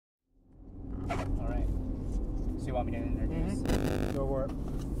you want me to introduce? Mm-hmm. Go for it.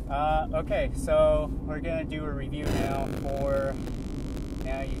 Okay, so we're going to do a review now for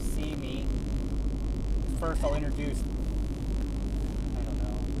Now You See Me. First, I'll introduce, I don't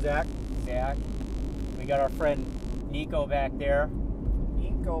know, Zach. We got our friend Nico back there.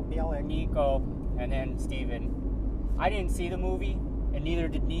 Nico Bielek. Nico, and then Steven. I didn't see the movie, and neither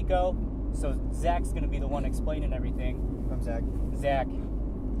did Nico, so Zach's going to be the one explaining everything. I'm Zach. Zach,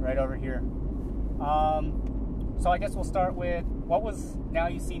 right over here. So I guess we'll start with, what was Now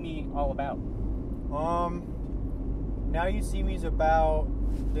You See Me all about? Now You See Me is about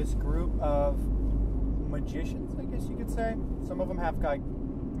this group of magicians, I guess you could say. Some of them have, like,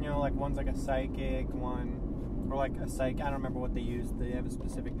 you know, like one's like a psychic, or like a psych. I don't remember what they use. They have a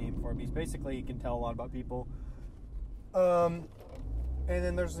specific name for it. But basically, you can tell a lot about people. And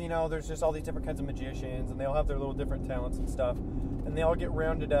then there's just all these different kinds of magicians, and they all have their little different talents and stuff. And they all get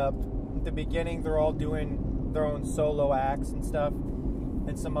rounded up. At the beginning, they're all doing their own solo acts and stuff.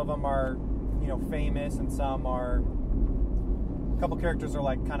 And some of them are, famous, and some are. A couple characters are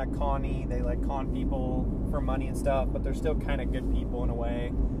like kind of conny. They like con people for money and stuff, but they're still kind of good people in a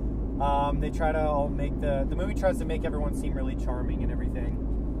way. They try to all make the movie tries to make everyone seem really charming and everything.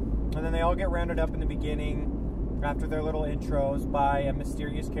 And then they all get rounded up in the beginning after their little intros by a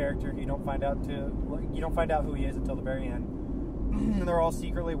mysterious character. You don't find out who he is until the very end. And they're all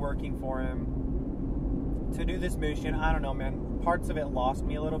secretly working for him to do this mission. I don't know, man. Parts of it lost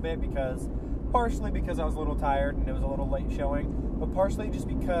me a little bit partially because I was a little tired and it was a little late showing, but partially just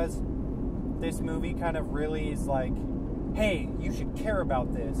because this movie kind of really is like, hey, you should care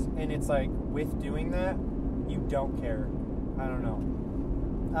about this. And it's like, with doing that, you don't care. I don't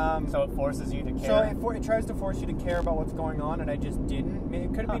know. So it forces you to care? So it tries to force you to care about what's going on, and I just didn't.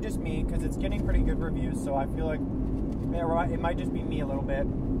 It could be just me, because it's getting pretty good reviews, so I feel like it might just be me a little bit.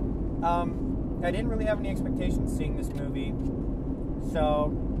 I didn't really have any expectations seeing this movie,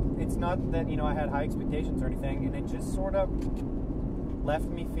 so it's not that, I had high expectations or anything, and it just sort of left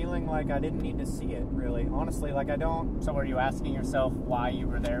me feeling like I didn't need to see it, really. Honestly, like I don't... So were you asking yourself why you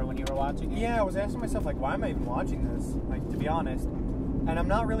were there when you were watching it? Yeah, I was asking myself, like, why am I even watching this? Like, to be honest. And I'm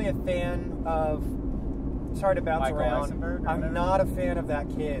not really a fan of... Sorry to bounce around. I'm not a fan of that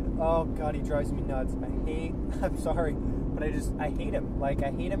kid. Oh, God, he drives me nuts. I'm sorry, but I hate him. Like,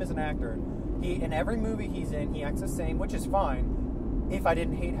 I hate him as an actor. In every movie he's in, he acts the same, which is fine, if I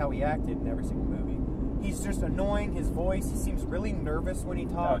didn't hate how he acted in every single movie. He's just annoying. His voice, he seems really nervous when he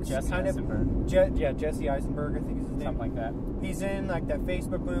talks. Oh, Jesse Eisenberg. Jesse Eisenberg, I think is his name. Something like that. He's in, like, that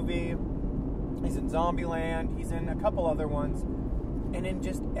Facebook movie. He's in Zombieland. He's in a couple other ones. And in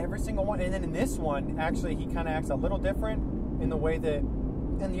just every single one. And then in this one, actually, he kind of acts a little different in the way that...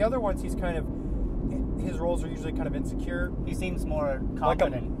 In the other ones, he's kind of... His roles are usually kind of insecure. He seems more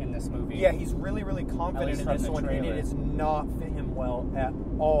confident in this movie. Yeah, he's really, really confident in this one. And it does not fit him well at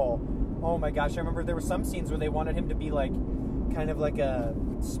all. Oh my gosh, I remember there were some scenes where they wanted him to be like, kind of like a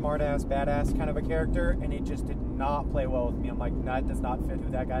smart-ass, badass kind of a character, and it just did not play well with me. I'm like, that does not fit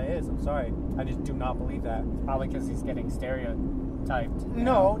who that guy is. I'm sorry. I just do not believe that. Probably because he's getting stereotyped.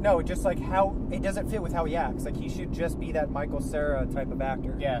 No, just like how, it doesn't fit with how he acts. Like, he should just be that Michael Cera type of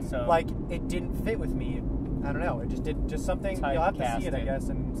actor. Yeah, so. Like, it didn't fit with me. I don't know. It just did, just something, you'll have to see it, I guess,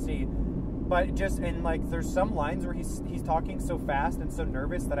 and see. But just, and like, there's some lines where he's talking so fast and so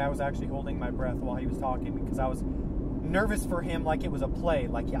nervous that I was actually holding my breath while he was talking, because I was nervous for him, like it was a play.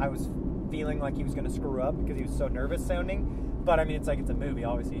 Like, I was feeling like he was going to screw up because he was so nervous sounding. But I mean, it's like, it's a movie,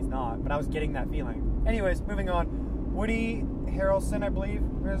 obviously he's not. But I was getting that feeling. Anyways, moving on. Woody Harrelson, I believe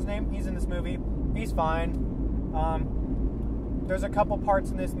is his name. He's in this movie. He's fine. There's a couple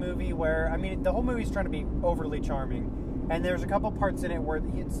parts in this movie where, I mean, the whole movie's trying to be overly charming. And there's a couple parts in it where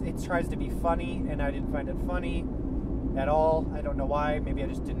it tries to be funny, and I didn't find it funny at all. I don't know why. Maybe I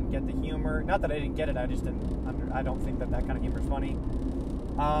just didn't get the humor. Not that I didn't get it. I just didn't. I don't think that kind of humor is funny.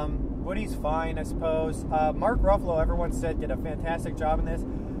 Woody's fine, I suppose. Mark Ruffalo, everyone said, did a fantastic job in this.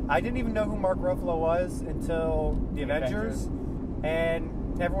 I didn't even know who Mark Ruffalo was until the Avengers.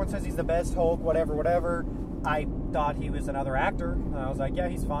 And everyone says he's the best Hulk, whatever. I thought he was another actor. I was like, yeah,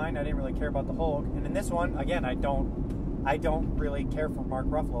 he's fine. I didn't really care about the Hulk. And in this one, again, I don't really care for Mark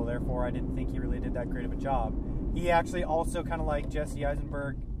Ruffalo, therefore I didn't think he really did that great of a job. He actually also, kind of like Jesse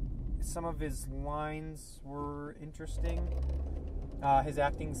Eisenberg, some of his lines were interesting. His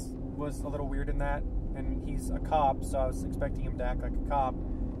acting was a little weird in that, and he's a cop, so I was expecting him to act like a cop,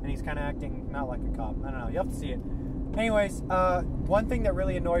 and he's kind of acting not like a cop. I don't know, you'll have to see it. Anyways, one thing that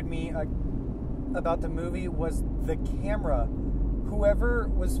really annoyed me about the movie was the camera. Whoever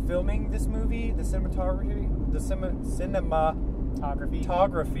was filming this movie, the cinematography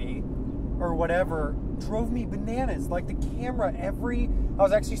or whatever drove me bananas. Like the camera, I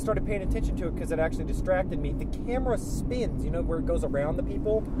was actually started paying attention to it because it actually distracted me. The camera spins, you know, where it goes around the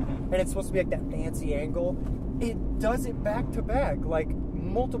people, and it's supposed to be like that fancy angle. It does it back to back, like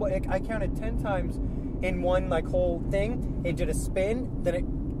multiple. I counted 10 times in one like whole thing. It did a spin, then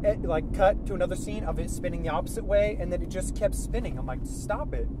it like cut to another scene of it spinning the opposite way, and then it just kept spinning. I'm like,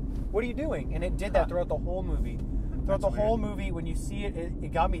 stop it! What are you doing? And it did that throughout the whole movie. Throughout the whole movie, when you see it,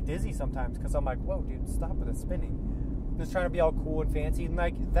 it got me dizzy sometimes because I'm like, whoa, dude, stop with the spinning. Just trying to be all cool and fancy. And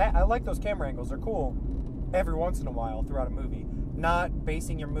like that, I like those camera angles. They're cool every once in a while throughout a movie. Not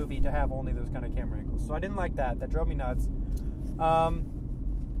basing your movie to have only those kind of camera angles. So I didn't like that. That drove me nuts.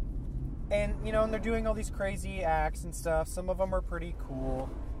 And, you know, and they're doing all these crazy acts and stuff. Some of them are pretty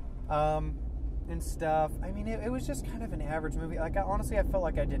cool. And stuff. I mean, it was just kind of an average movie. Like, honestly, I felt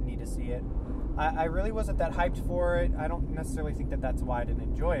like I didn't need to see it. I really wasn't that hyped for it. I don't necessarily think that that's why I didn't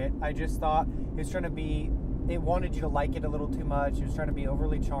enjoy it. I just thought it was trying to be, it wanted you to like it a little too much. It was trying to be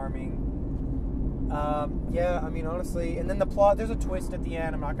overly charming. Yeah, I mean, honestly. And then the plot, there's a twist at the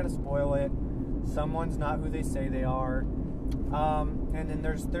end. I'm not going to spoil it. Someone's not who they say they are. And then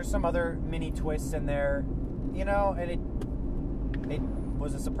there's some other mini twists in there, you know, and it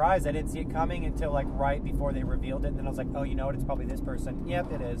was a surprise. I didn't see it coming until like right before they revealed it, and then I was like, oh, you know what, it's probably this person.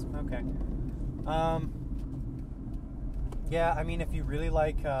 Yep, it is. Okay. Yeah, I mean, if you really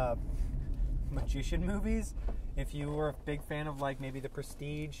like magician movies, if you were a big fan of like maybe The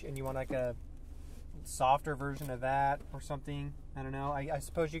Prestige and you want like a softer version of that or something, I don't know, I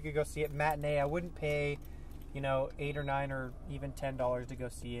suppose you could go see it matinee. I wouldn't pay, you know, $8 or $9 or even $10 to go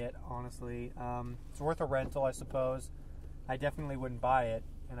see it, honestly. It's worth a rental, I suppose. I definitely wouldn't buy it,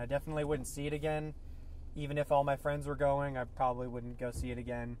 and I definitely wouldn't see it again. Even if all my friends were going, I probably wouldn't go see it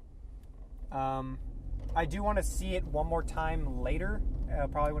again. I do want to see it one more time later,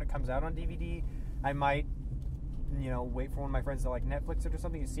 probably when it comes out on DVD. I might, you know, wait for one of my friends to like Netflix it or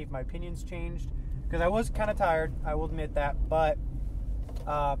something to see if my opinion's changed. Because I was kind of tired, I will admit that, but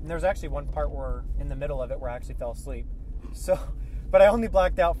there's actually one part where, in the middle of it, where I actually fell asleep. So, but I only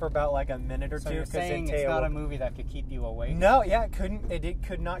blacked out for about like a minute or two. So you're saying it's not a movie that could keep you awake? No, yeah, it couldn't. It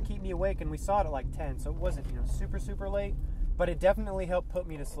could not keep me awake, and we saw it at like 10, so it wasn't, you know, super, super late, but it definitely helped put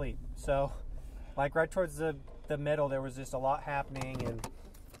me to sleep. So, like right towards the middle, there was just a lot happening, and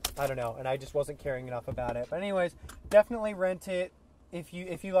I don't know, and I just wasn't caring enough about it. But anyways, definitely rent it if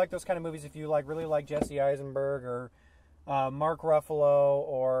you like those kind of movies. If you like really like Jesse Eisenberg or Mark Ruffalo,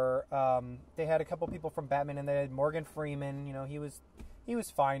 or they had a couple people from Batman, and they had Morgan Freeman. You know, he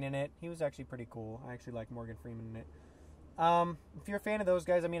was fine in it. He was actually pretty cool. I actually like Morgan Freeman in it. If you're a fan of those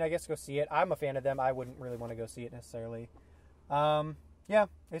guys, I mean, I guess go see it. I'm a fan of them. I wouldn't really want to go see it necessarily. Yeah,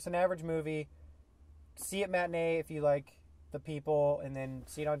 it's an average movie. See it matinee if you like the people, and then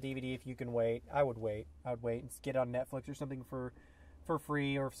see it on DVD if you can wait. I would wait and get it on Netflix or something for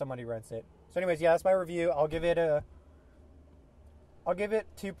free, or if somebody rents it. So anyways, yeah, that's my review. I'll give it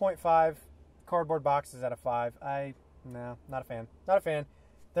 2.5 cardboard boxes out of 5. No, not a fan.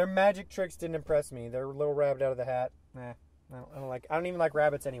 Their magic tricks didn't impress me. Their little rabbit out of the hat. I don't even like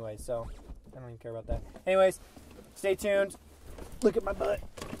rabbits anyway, so I don't even care about that. Anyways, stay tuned. Look at my butt.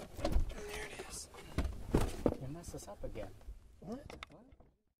 There it is. You messed this up again. What?